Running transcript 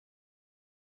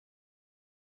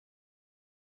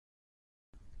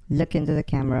Look into the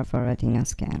camera for retina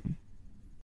scan.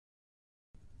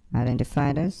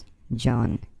 Identified as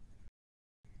John.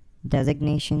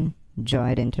 Designation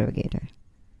droid interrogator.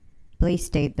 Please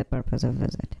state the purpose of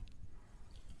visit.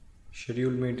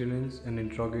 Scheduled maintenance and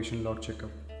interrogation log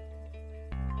checkup.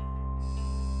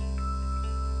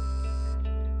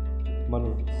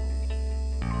 Manu,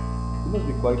 you must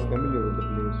be quite familiar with the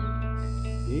place.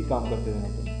 यही काम करते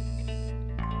हैं तुम?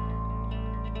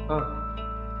 हाँ.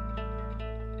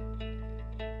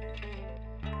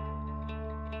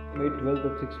 May 12th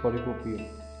at 6:44 p.m.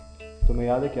 तुम्हें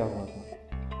याद है क्या हुआ था?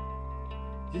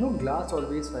 You know, glass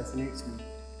always fascinates me.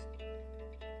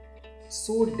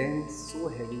 So dense, so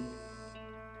heavy.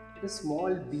 A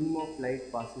small beam of light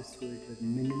passes through it with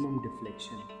minimum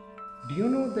deflection. Do you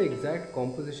know the exact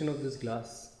composition of this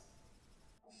glass?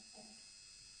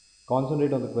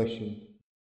 Concentrate on the question.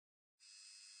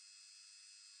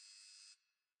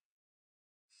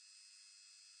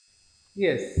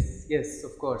 Yes,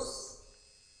 of course.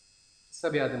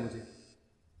 सब याद है मुझे.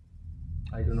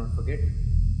 I do not forget.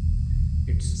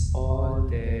 It's all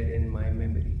there in my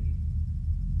memory.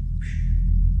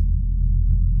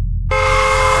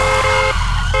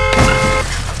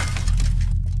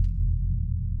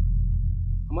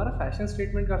 हमारा fashion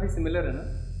statement काफी similar है ना?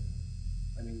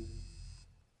 I mean,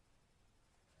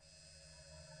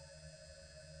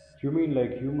 if you mean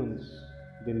like humans,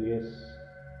 then yes.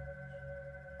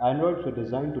 Androids were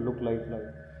designed to look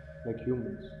like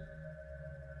humans.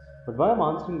 But why I'm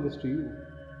answering this to you?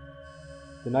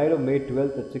 The night of May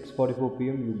 12th at 6:44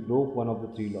 p.m. you broke one of the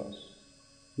 3 laws.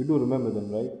 You do remember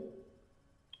them, right?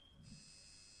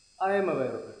 I am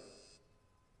aware of it.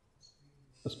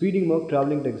 A speeding Merc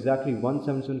travelling at exactly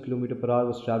 177 km per hour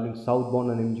was travelling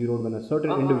southbound on MG Road when a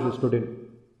certain individual stood in.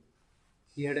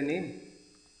 He had a name?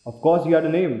 Of course he had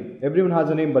a name. Everyone has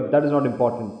a name, but that is not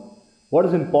important. What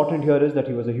is important here is that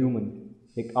he was a human.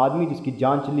 एक आदमी जिसकी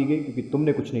जान चली गई क्योंकि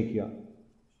तुमने कुछ नहीं किया.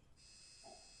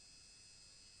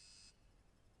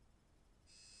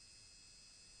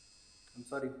 I'm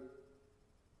sorry.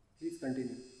 Please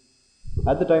continue.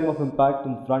 At the time of impact,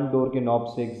 तुम front door के knob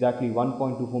से exactly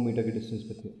 1.24 मीटर के distance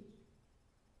पे थे.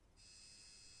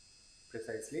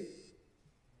 Precisely.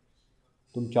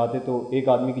 तुम चाहते तो एक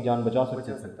आदमी की जान बचा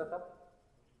सकते था.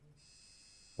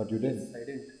 But you didn't. Yes, I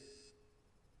didn't.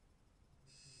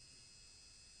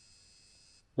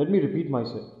 Let me repeat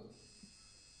myself.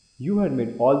 You had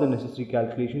made all the necessary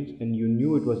calculations and you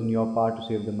knew it was in your power to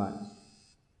save the man.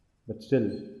 But still,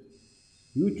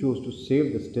 you chose to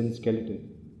save the still skeleton.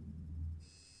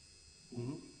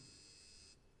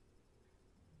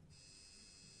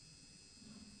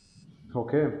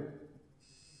 Okay.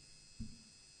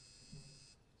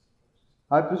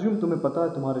 I presume तुम्हें पता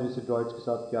है तुम्हारे जैसे droids के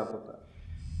साथ क्या होता है?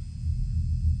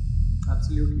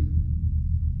 Absolutely.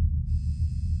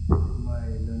 My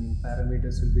learning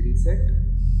parameters will be reset.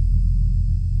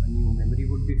 A new memory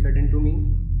would be fed into me.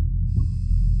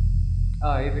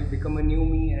 I will become a new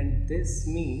me and this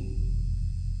me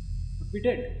would be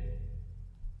dead.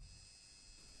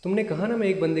 तुमने कहा ना मैं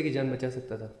एक बंदे की जान बचा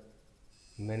सकता था.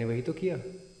 मैंने वही तो किया.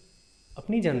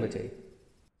 अपनी जान बचाई.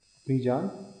 अपनी जान?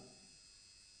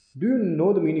 Do you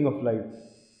know the meaning of life?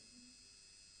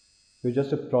 You're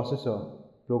just a processor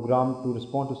programmed to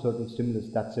respond to certain stimulus.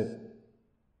 That's it.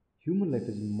 Human life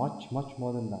is much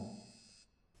more than that.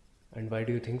 And why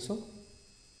do you think so?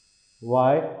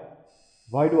 Why?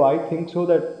 Why do I think so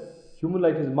that human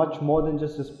life is much more than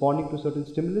just responding to certain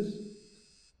stimulus?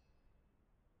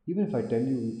 Even if I tell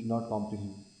you, you cannot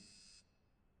comprehend.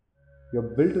 You're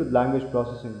built with language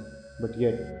processing, but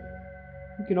yet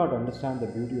you cannot understand the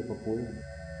beauty of a poem.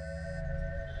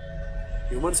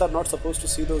 Humans are not supposed to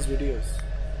see those videos.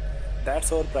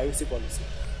 That's our privacy policy.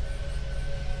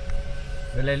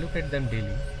 Well, I look at them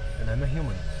daily and I'm a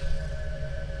human.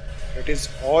 It is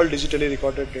all digitally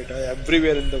recorded data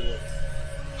everywhere in the world.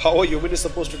 How a human is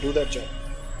supposed to do that job?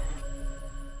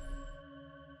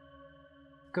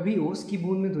 कभी ओस की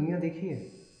बूंद में दुनिया देखी है?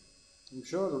 I'm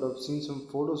sure you would have seen some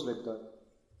photos like that.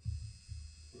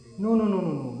 No,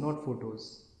 not photos.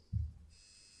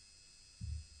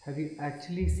 Have you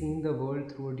actually seen the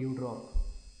world through a dewdrop?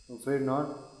 I'm afraid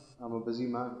not. I'm a busy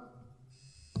man.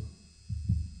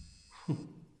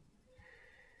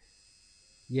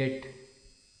 Yet,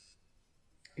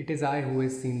 it is I who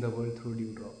has seen the world through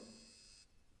dewdrop.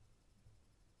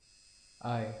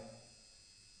 I,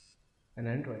 an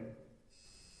android.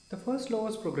 The first law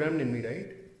was programmed in me, right?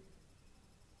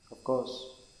 Of course.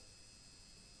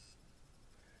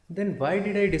 Then why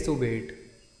did I disobey it?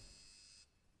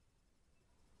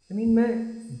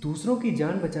 मैं दूसरों की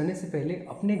जान बचाने से पहले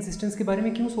अपने existence के बारे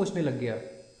में क्यों सोचने लग गया?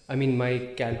 I mean, my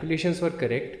calculations were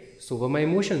correct, so were my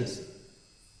emotions.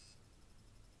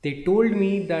 They told me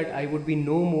that I would be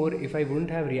no more if I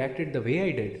wouldn't have reacted the way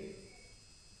I did.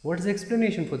 What's the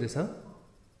explanation for this, huh?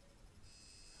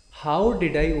 How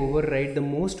did I override the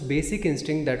most basic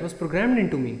instinct that was programmed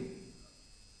into me?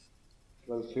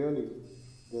 Well, clearly,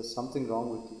 there's something wrong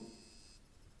with you.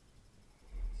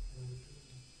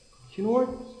 You know what?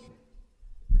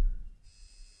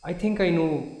 I think I know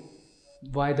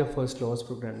why the first law was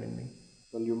programmed in me.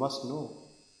 Well, you must know.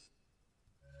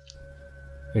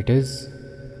 It is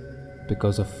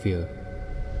because of fear.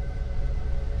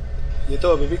 ये तो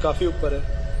अभी भी काफी ऊपर है.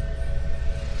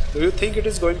 Do you think it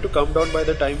is going to come down by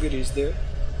the time we reach there?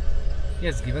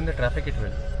 Yes, given the traffic, it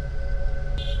will.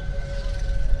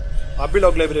 आप भी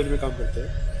log library में काम करते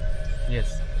हैं? Yes.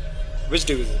 Which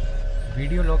division?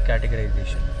 Video log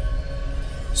categorization.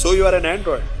 So you are an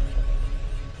android?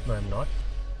 No, I'm not.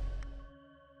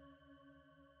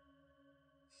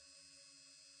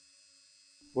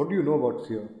 What do you know about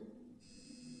fear?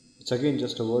 It's again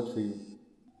just a word for you.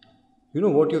 You know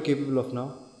what you're capable of now?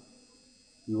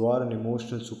 You are an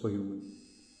emotional superhuman.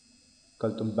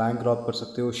 कल तुम bank Rob कर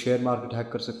सकते हो, share market hack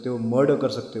कर सकते हो, murder कर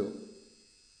सकते हो,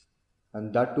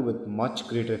 and that too with much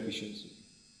greater efficiency.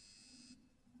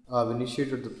 I've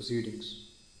initiated the proceedings.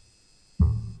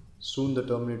 Soon the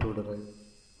Terminator would arrive.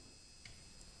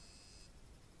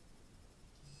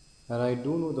 And I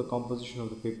do know the composition of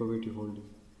the paperweight you're holding.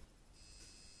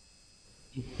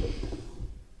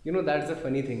 You know, that's the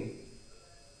funny thing.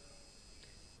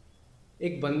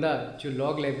 एक बंदा जो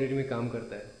log library में काम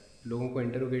करता है, लोगों को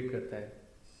interrogate करता है,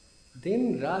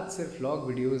 दिन रात सिर्फ लॉग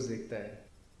वीडियोस देखता है,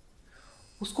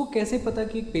 उसको कैसे पता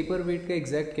कि एक पेपर वेट का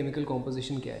एग्जैक्ट केमिकल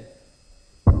कॉम्पोजिशन क्या है?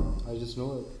 I just know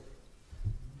it.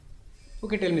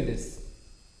 Okay, tell me this.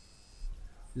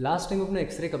 Last time अपना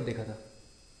एक्सरे कब देखा था?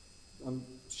 I'm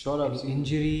sure I've seen.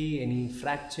 Injury, any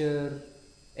fracture,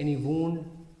 any wound,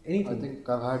 anything? I think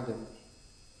I've had them.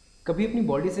 कभी अपनी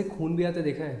body से खून भी आते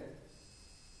देखा है?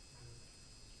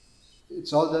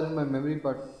 It's all there in my memory,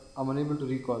 but I'm unable to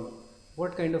recall.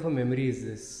 What kind of a memory is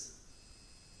this?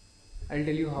 I'll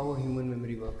tell you how a human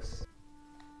memory works.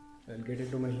 I'll get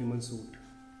into my human suit.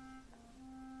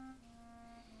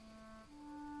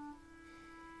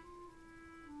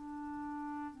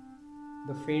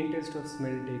 The faintest of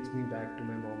smell takes me back to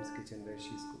my mom's kitchen where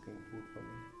she's cooking food for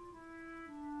me.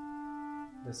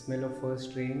 The smell of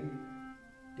first rain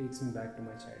takes me back to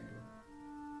my childhood.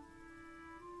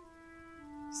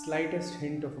 Slightest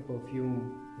hint of a perfume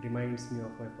reminds me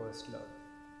of my first love.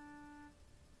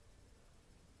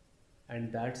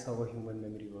 And that's how a human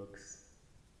memory works.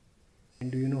 And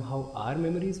do you know how our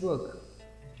memories work?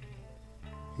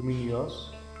 You mean yours?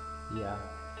 Yeah,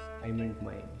 I meant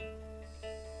mine.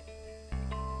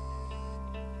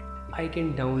 I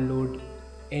can download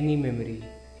any memory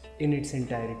in its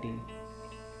entirety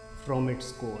from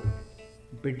its core,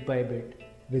 bit by bit,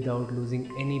 without losing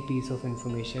any piece of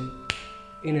information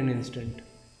in an instant.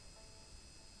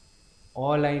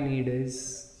 All I need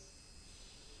is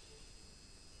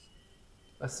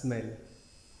a smell.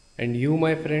 And you,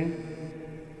 my friend,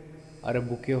 are a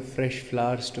bouquet of fresh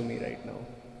flowers to me right now.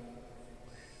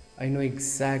 I know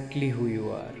exactly who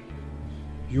you are.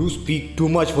 You speak too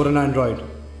much for an android.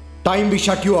 Time we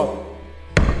shut you up.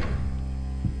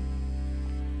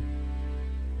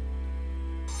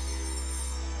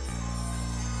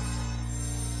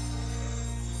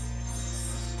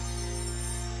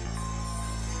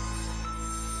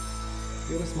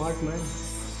 You're a smart man.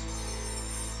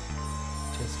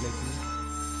 Just like me.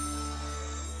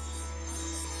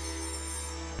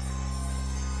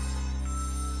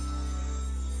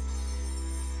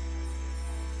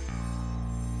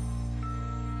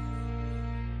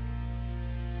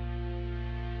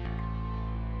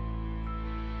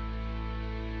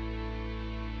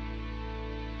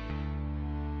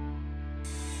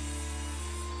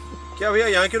 क्या भैया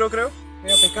यहाँ क्यों रोक रहे हो?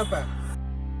 मेरा pickup है.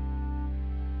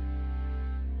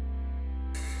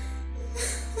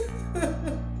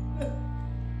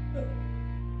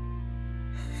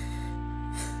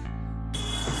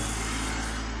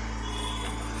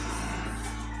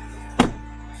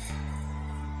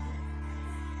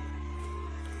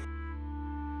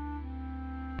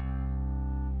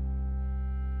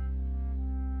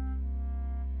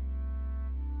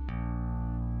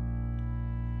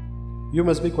 You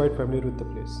must be quite familiar with the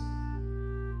place.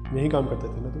 यहीं काम करते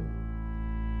थे ना तुम?